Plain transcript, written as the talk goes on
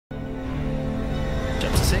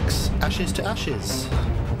6, ashes to ashes.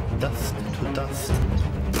 Dust to dust.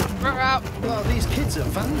 We're out. Well, these kids are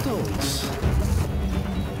vandals.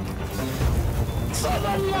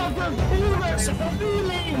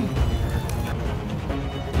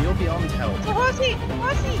 You're beyond help. So Horsey,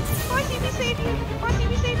 we save you. Horsey,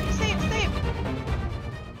 we save you. Save.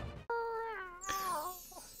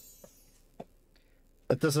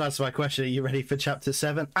 That doesn't answer my question. Are you ready for chapter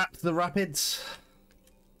 7? At the Rapids.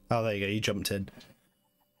 Oh, there you go. You jumped in.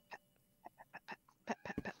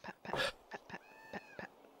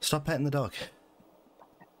 Stop petting the dog.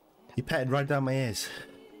 You petted right down my ears.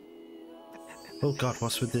 Oh God,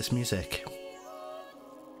 what's with this music?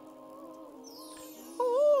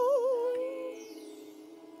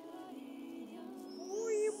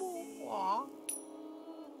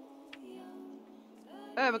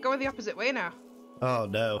 We're going the opposite way now. Oh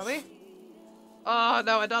no. Are we? Oh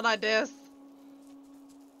no, I don't like this.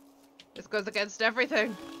 This goes against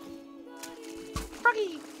everything.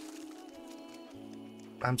 Froggy!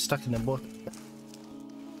 I'm stuck in the wood.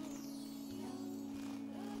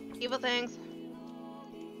 Evil things.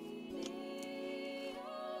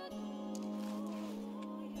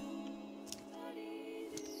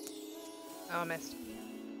 Oh, I missed.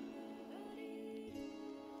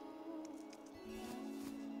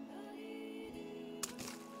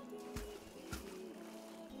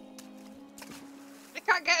 They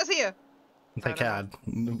can't get us here. They can.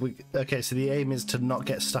 Okay, so the aim is to not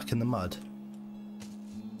get stuck in the mud.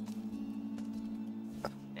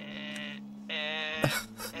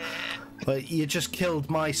 But you just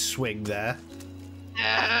killed my swing there.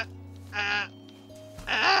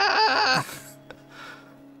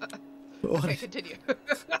 Okay, continue.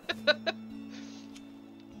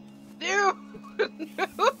 No! No!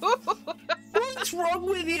 What's wrong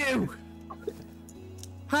with you?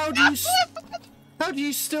 How do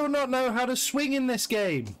you still not know how to swing in this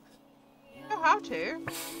game? I know how to.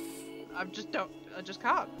 I just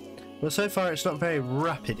can't. Well, so far it's not very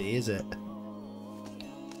rapidy, is it?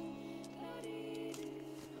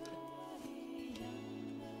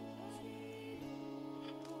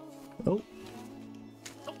 Oh.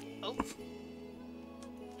 Oh.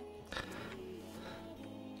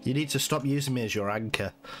 You need to stop using me as your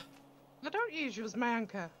anchor. I don't use you as my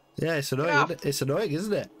anchor. Yeah, it's annoying. Isn't it? It's annoying,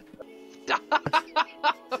 isn't it?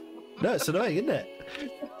 No, it's annoying, isn't it?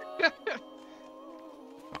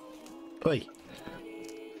 Oi.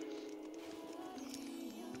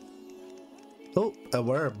 Oh, a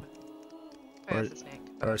worm. Oh, that's a snake.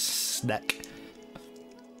 Or a snack.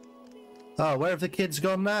 Oh, where have the kids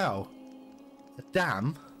gone now?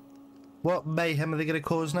 Damn. What mayhem are they going to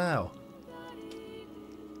cause now?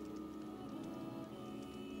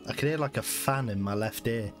 I can hear like a fan in my left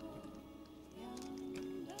ear.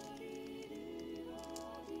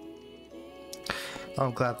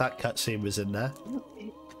 I'm glad that cutscene was in there.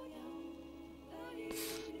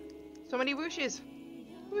 So many whooshes.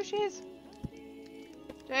 Whooshes.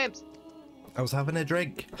 James. I was having a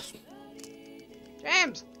drink.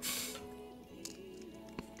 James.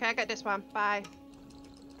 Okay, I got this one. Bye.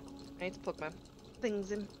 I need to plug my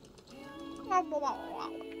things in.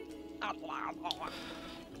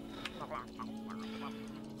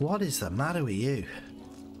 What is the matter with you?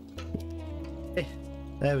 Hey,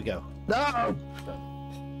 there we go. No!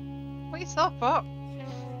 Put yourself up.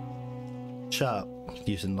 Shut up,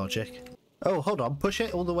 using logic. Oh, hold on. Push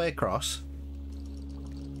it all the way across.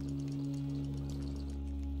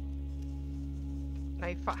 No,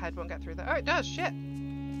 your fat head won't get through there. Oh, it does. Shit.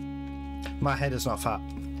 My head is not fat.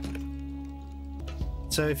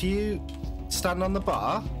 So if you stand on the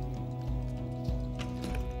bar,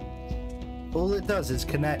 all it does is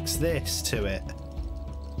connects this to it.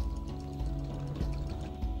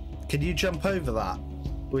 Can you jump over that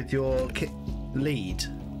with your lead?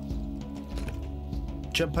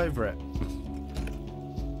 Jump over it.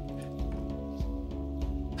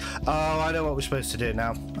 Oh, I know what we're supposed to do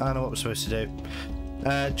now. I know what we're supposed to do.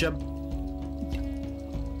 Jump.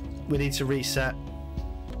 We need to reset.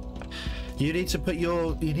 You need to put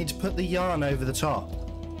the yarn over the top.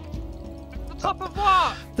 The top of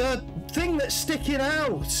what? The thing that's sticking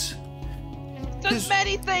out. There's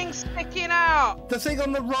many things sticking out. The thing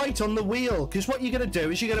on the right on the wheel. Because what you're going to do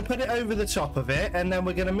is you're going to put it over the top of it, and then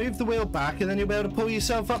we're going to move the wheel back, and then you'll be able to pull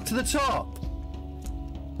yourself up to the top.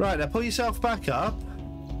 Right, now pull yourself back up.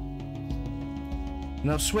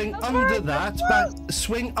 Now swing under that,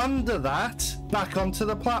 swing under that, back onto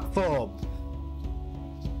the platform.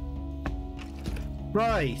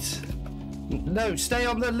 Right. No, stay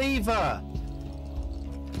on the lever.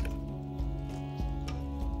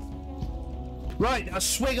 Right, now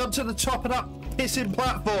swing onto the top of that pissing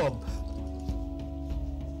platform.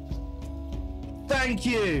 Thank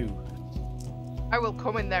you. I will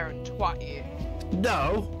come in there and twat you.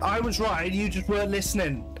 No, I was right. You just weren't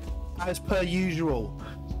listening, as per usual.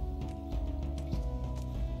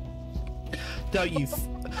 Don't you?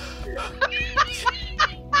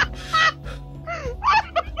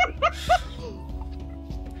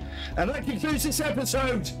 And that concludes this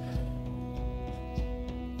episode.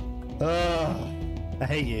 I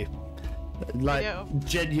hate you. Like,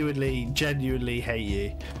 genuinely hate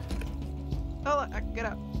you. Oh, look, I can get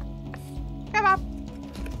up. Come up.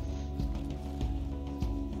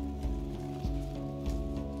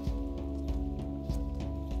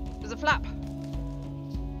 There's a flap.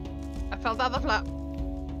 I fell down the flap.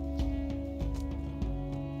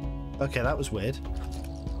 Okay, that was weird.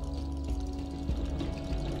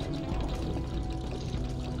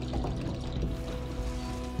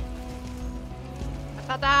 I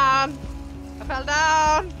fell down. I fell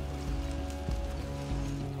down.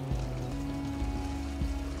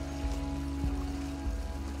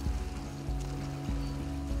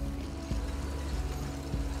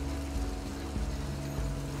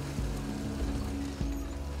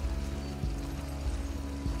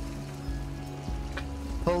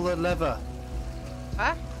 Pull the lever.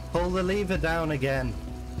 Huh? Pull the lever down again.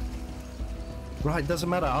 Right, doesn't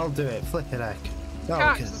matter. I'll do it. Flip it, heck. Oh, Can't,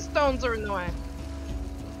 okay. 'cause the stones are in the way.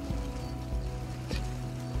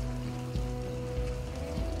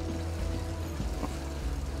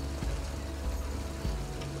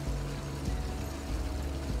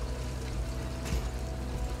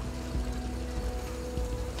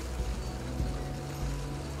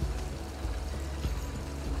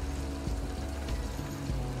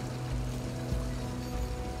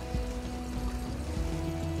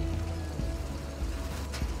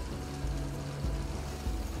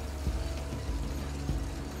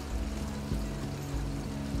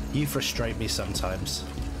 You frustrate me sometimes.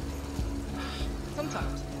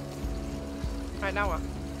 Sometimes. Right, now what?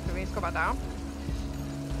 Do we need to go back down?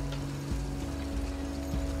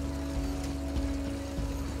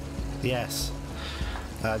 Yes.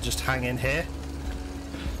 Just hang in here.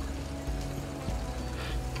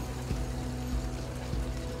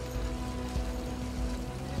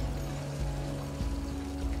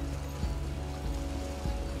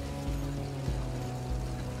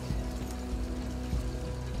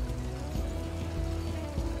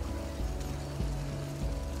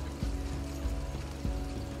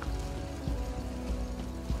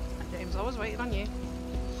 James, always waiting on you.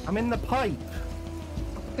 I'm in the pipe.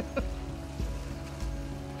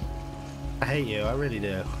 I hate you, I really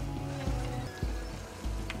do.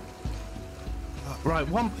 Right,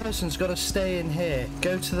 one person's got to stay in here.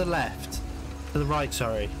 Go to the left. To the right,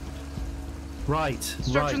 sorry. Right,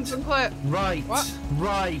 Instructions unclear. right, What?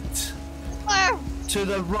 right. Oh! To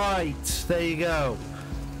the right. There you go.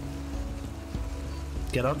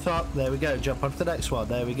 Get on top. There we go. Jump onto the next one.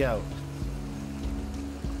 There we go.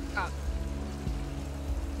 Ah.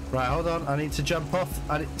 Right, hold on. I need to jump off.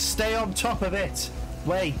 Stay on top of it.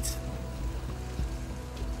 Wait.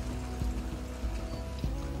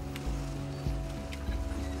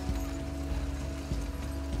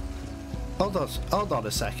 Hold on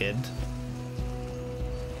a second.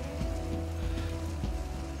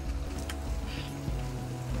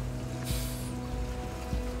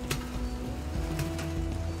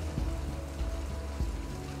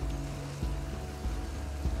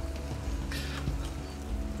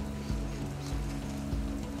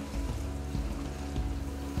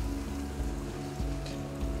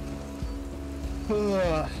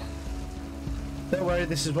 Don't worry,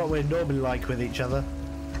 this is what we're normally like with each other.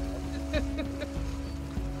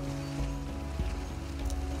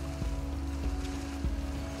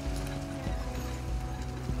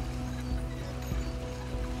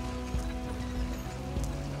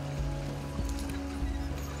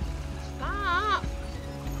 Stop!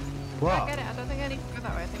 What? I get it. I don't think I need to go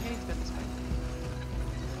that way. I think I need to go this way.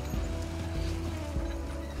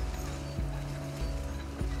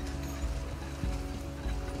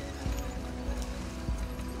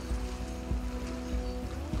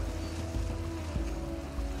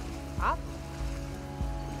 Up?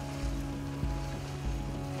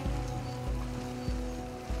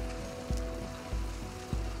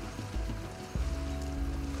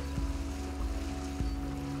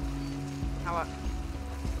 How up?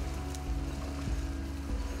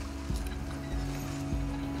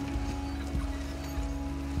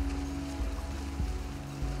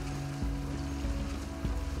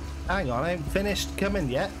 Hang on, I ain't finished coming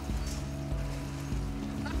yet.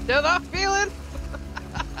 Know that feeling?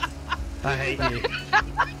 I hate you.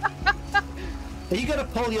 Are you gonna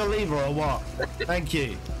pull your lever or what? Thank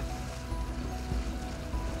you.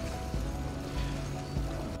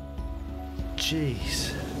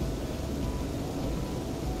 Jeez.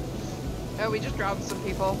 Oh, we just drowned some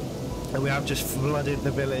people. And we have just flooded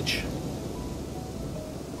the village.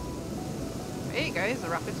 There you go, here's the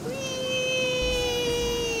rapids.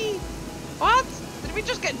 Whee! What? Did we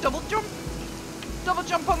just get double jump? Double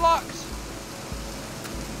jump unlocked.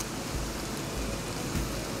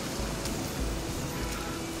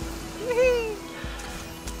 Whee!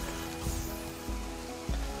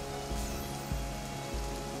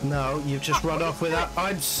 No, you've just run off with that.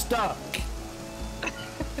 I'm stuck.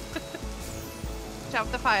 Watch out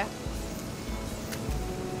for the fire.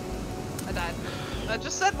 I died. I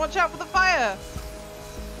just said watch out for the fire.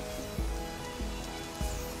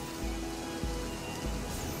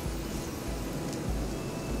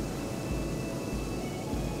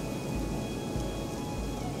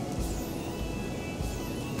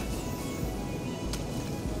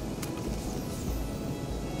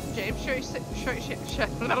 James, show.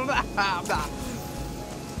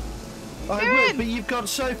 I would, but you've got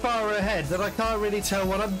so far ahead that I can't really tell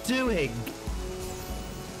what I'm doing.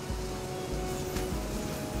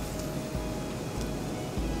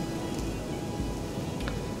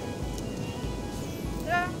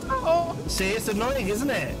 Oh. See, it's annoying, isn't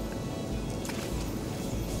it?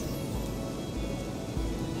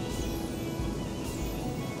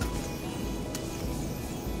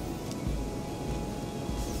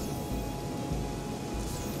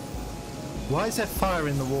 Why is there fire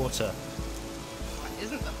in the water? Why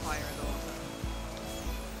isn't there fire in the water?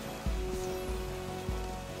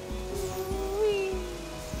 Whee.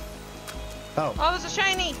 Oh. Oh, there's a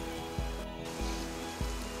shiny!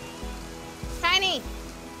 Shiny!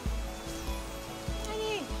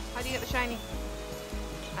 Shiny! How do you get the shiny?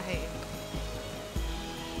 I hate you.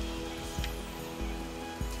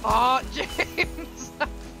 Oh, James! I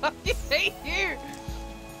fucking hate you!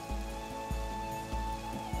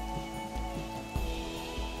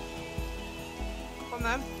 Come on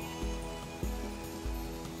then.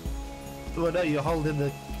 Well, no, you're holding the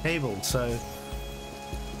cable, so...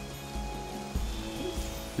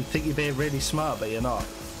 You think you're being really smart, but you're not.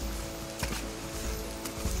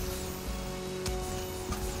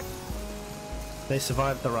 They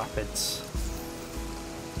survived the rapids.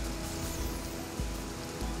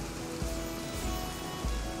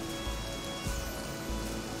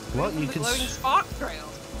 What? You can... glowing spark trail.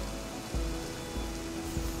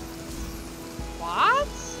 What?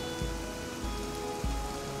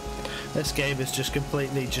 This game has just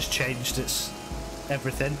completely just changed its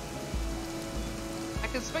everything. I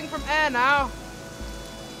can swing from air now.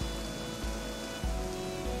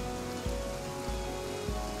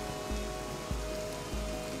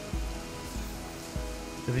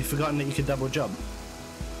 Have you forgotten that you can double jump?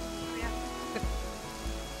 Oh, yeah.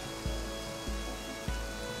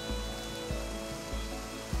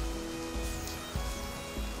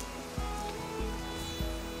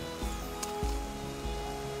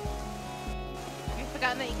 Have you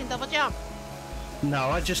forgotten that you can double jump?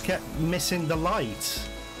 No, I just kept missing the light.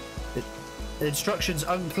 The instructions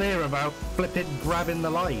unclear about flipping grabbing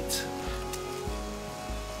the light.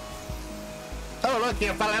 Oh look,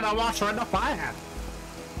 you fell in the water and the fire.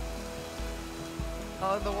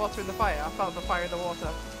 Oh, the water in the fire. I found the fire in the water.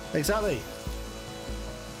 Exactly.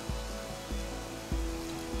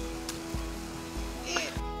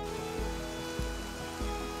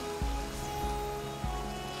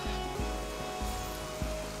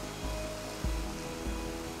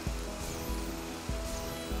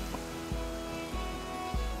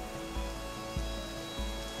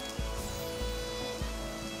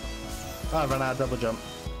 I ran out of double jump.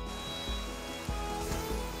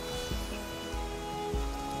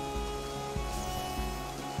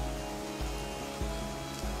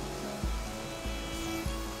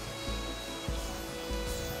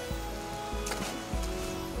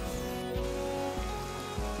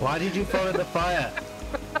 Why did you fall in the fire?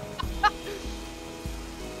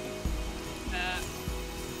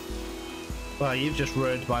 Well, you've just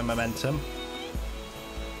ruined my momentum.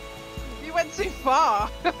 You went too far.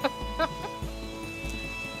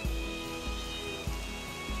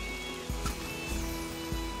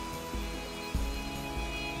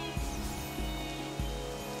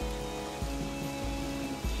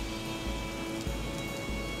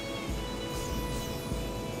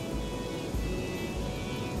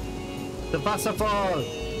 The Wasserfall!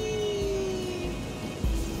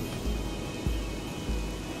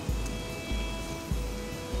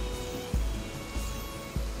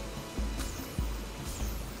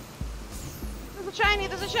 There's a shiny,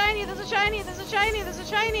 there's a shiny, there's a shiny, there's a shiny, there's a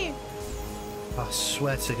shiny. I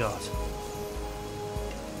swear to God.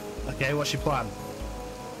 Okay, what's your plan?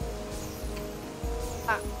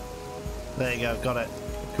 There you go, got it.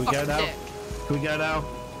 Can we go now? Dick. Can we go now?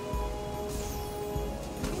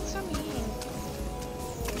 You're so mean.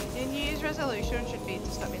 Your New Year's resolution should be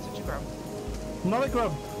to stop being such a grump. Not a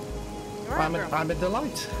grub. You are a grump. I'm a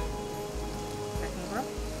delight. Fucking grump.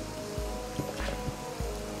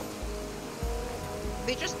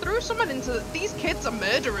 They just threw someone into. These kids are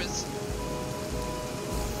murderers.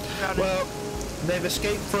 Well, they've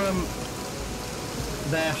escaped from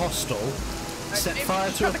their hostel, set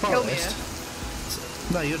fire to a forest.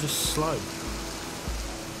 No, you're just slow.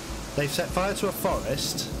 They've set fire to a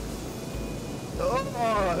forest. Oh,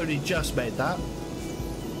 I only just made that.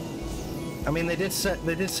 I mean, they did save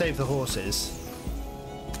the horses.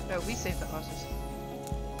 No, we saved the horses.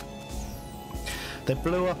 They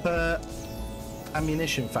blew up a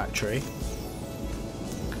ammunition factory.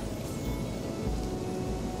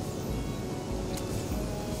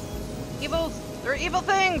 Evils! There are evil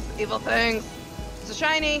things! Evil things! It's a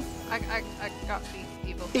shiny! I got the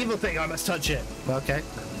evil thing. Evil thing, I must touch it. Okay.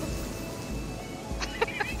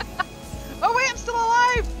 Oh wait, I'm still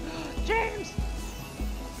alive! James!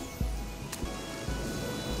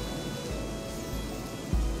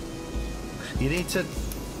 You need to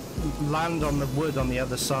land on the wood on the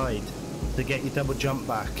other side to get your double jump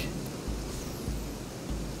back.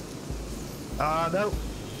 Ah, no.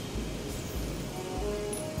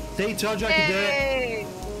 See, told you I could do it.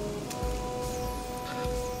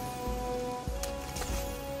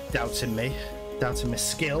 Doubting me. Doubting my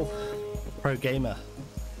skill. Pro gamer.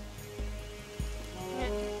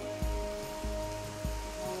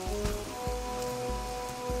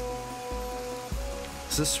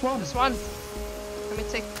 It's a swan. The swan. Let me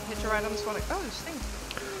hitch a ride on the swan. Oh, this thing.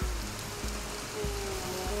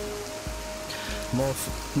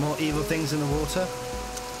 More evil things in the water.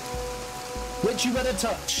 Which you better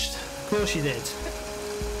touched. Of course you did.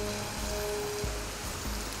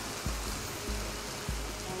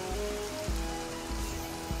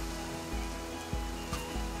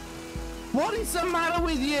 What is the matter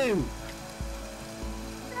with you?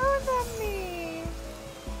 That was me.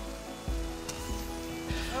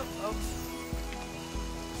 Oh.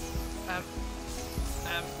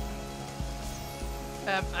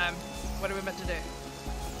 What are we meant to do?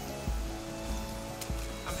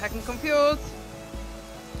 I'm hacking computers.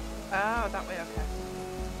 Oh, that way, okay.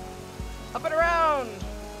 Up and around!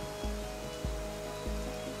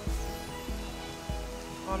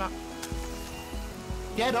 Oh no.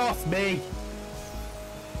 Get off me!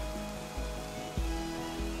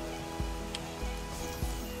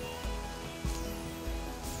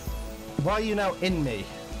 Why are you now in me?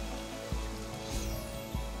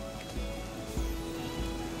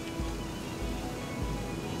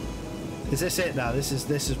 Is this it now? This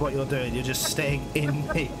is what you're doing. You're just staying in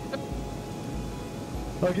me.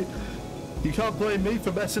 Okay, you can't blame me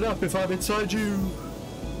for messing up if I'm inside you.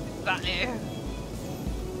 That here.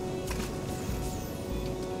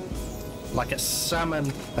 Like a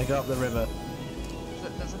salmon, I go up the river.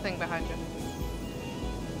 There's a thing behind you.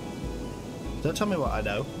 Don't tell me what I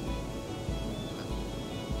know.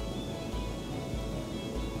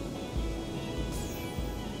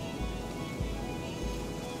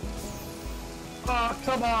 Oh,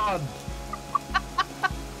 come on!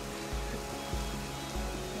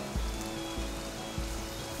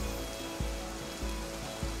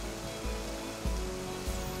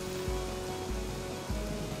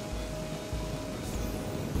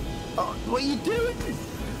 Oh, what are you doing?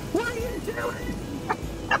 What are you doing?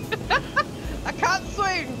 I can't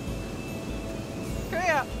swing! Come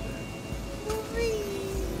here!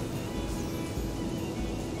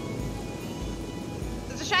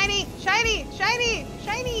 There's a shiny! Shiny! Shiny!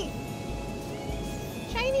 Shiny!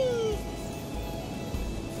 Shiny!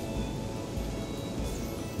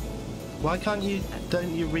 Why don't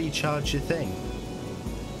you recharge your thing?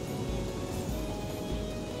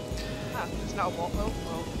 Ah, it's not a wall. Oh.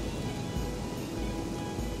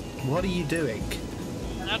 What are you doing?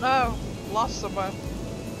 I don't know. Lost somewhere.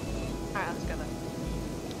 Alright, let's go then.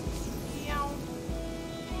 Meow.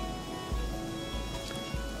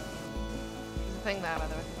 There's a thing there, by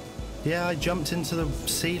the way. Yeah, I jumped into the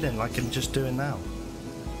ceiling like I'm just doing now.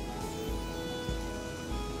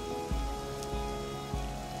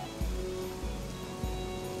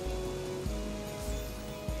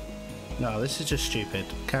 No, this is just stupid.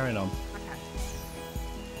 Carrying on. Okay.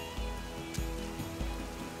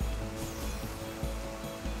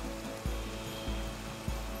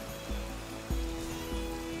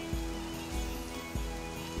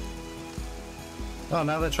 Oh,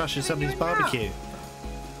 now they're trashing somebody's barbecue.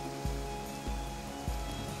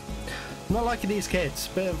 Not liking these kids.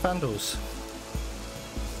 Bit of vandals.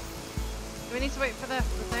 Do we need to wait for the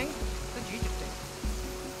thing? The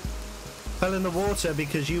fell in the water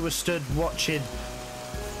because you were stood watching.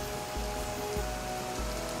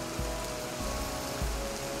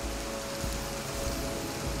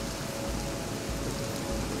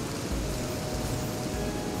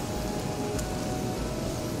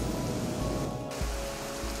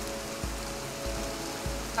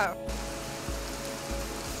 Oh.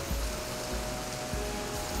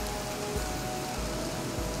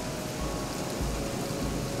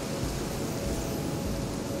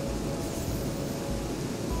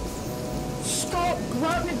 Stop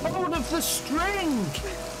grabbing hold of the string!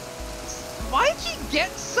 Why'd you get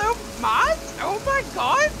so mad? Oh my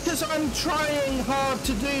god! Because I'm trying hard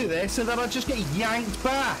to do this and then I just get yanked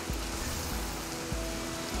back.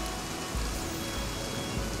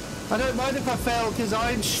 I don't mind if I fail because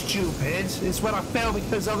I'm stupid. It's when I fail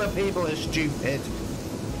because other people are stupid.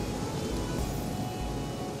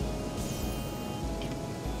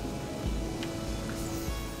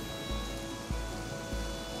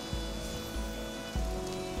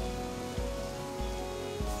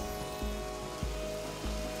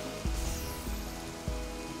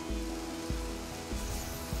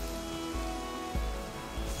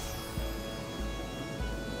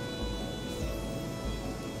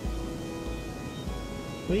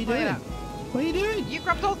 What are you doing? Yeah. What are you doing? You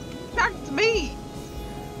grabbed all yanked me!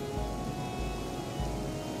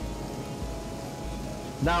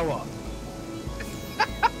 Now what?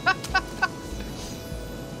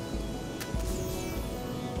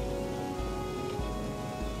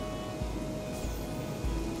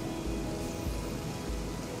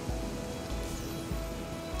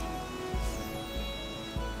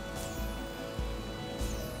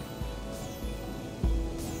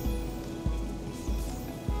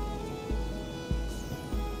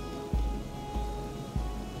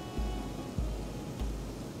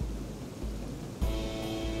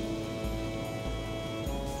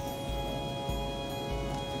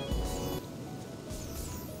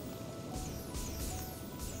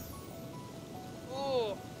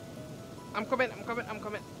 I'm coming, I'm coming, I'm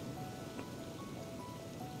coming.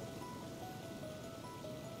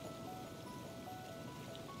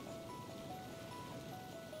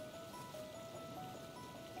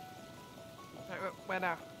 Right, where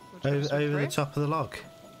now? Over the top of the log.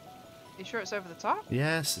 You sure it's over the top?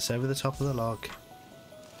 Yes, it's over the top of the log.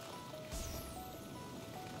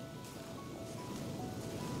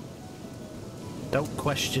 Don't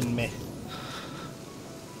question me.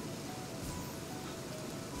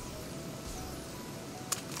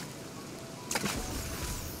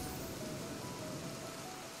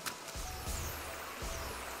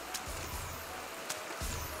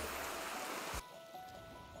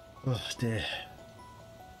 Oh dear.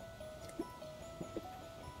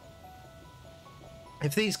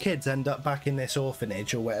 If these kids end up back in this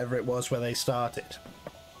orphanage or whatever it was where they started,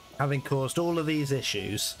 having caused all of these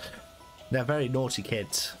issues, they're very naughty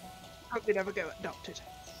kids. Hope they never get adopted.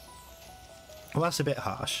 Well, that's a bit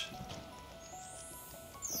harsh.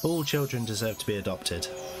 All children deserve to be adopted.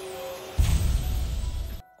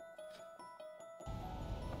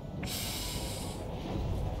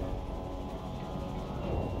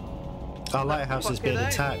 Our lighthouse is being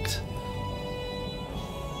attacked.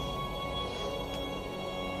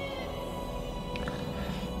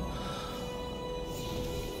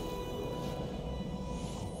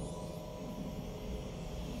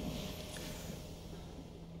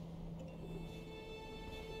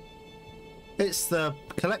 It's the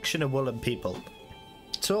collection of woolen people.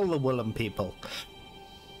 It's all the woolen people.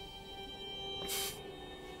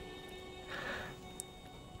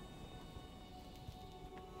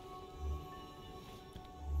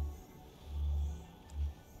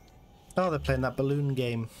 Oh, they're playing that balloon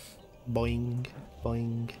game. Boing,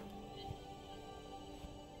 boing.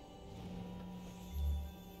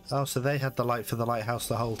 Oh, so they had the light for the lighthouse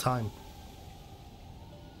the whole time.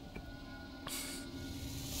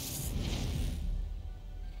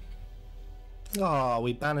 Oh,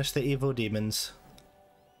 we banished the evil demons.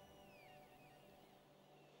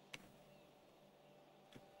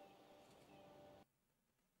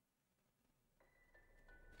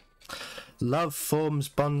 Love forms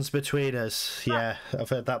bonds between us. Yeah, I've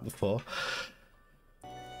heard that before.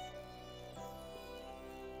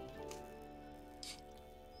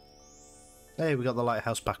 Hey, we got the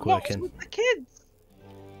lighthouse back working. What's with the kids?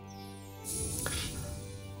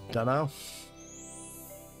 Don't know.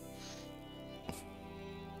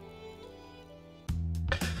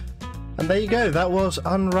 And there you go, that was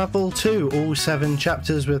Unravel 2, all 7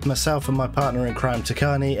 chapters with myself and my partner in crime,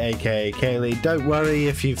 Takani, aka Kaylee. Don't worry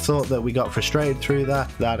if you've thought that we got frustrated through that,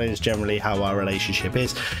 that is generally how our relationship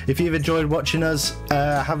is. If you've enjoyed watching us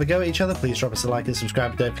have a go at each other, please drop us a like and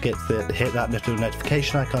subscribe. Don't forget to hit that little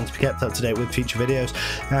notification icon to be kept up to date with future videos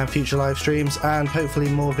and future live streams, and hopefully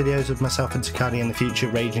more videos of myself and Takani in the future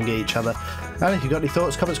raging at each other. And if you've got any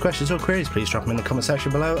thoughts, comments, questions or queries, please drop them in the comment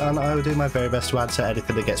section below and I will do my very best to answer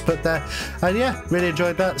anything that gets put there. And yeah, really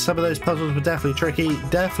enjoyed that. Some of those puzzles were definitely tricky,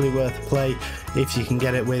 definitely worth a play if you can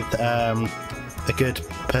get it with a good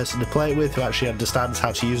person to play it with who actually understands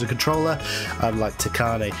how to use a controller, unlike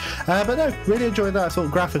Takani. But no, really enjoyed that. I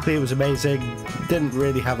thought graphically it was amazing. Didn't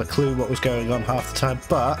really have a clue what was going on half the time,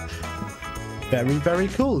 but very, very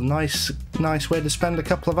cool. Nice way to spend a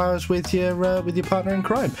couple of hours with your partner in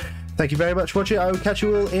crime. Thank you very much for watching. I will catch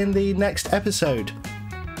you all in the next episode,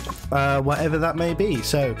 whatever that may be.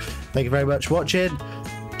 So thank you very much for watching.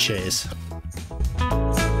 Cheers.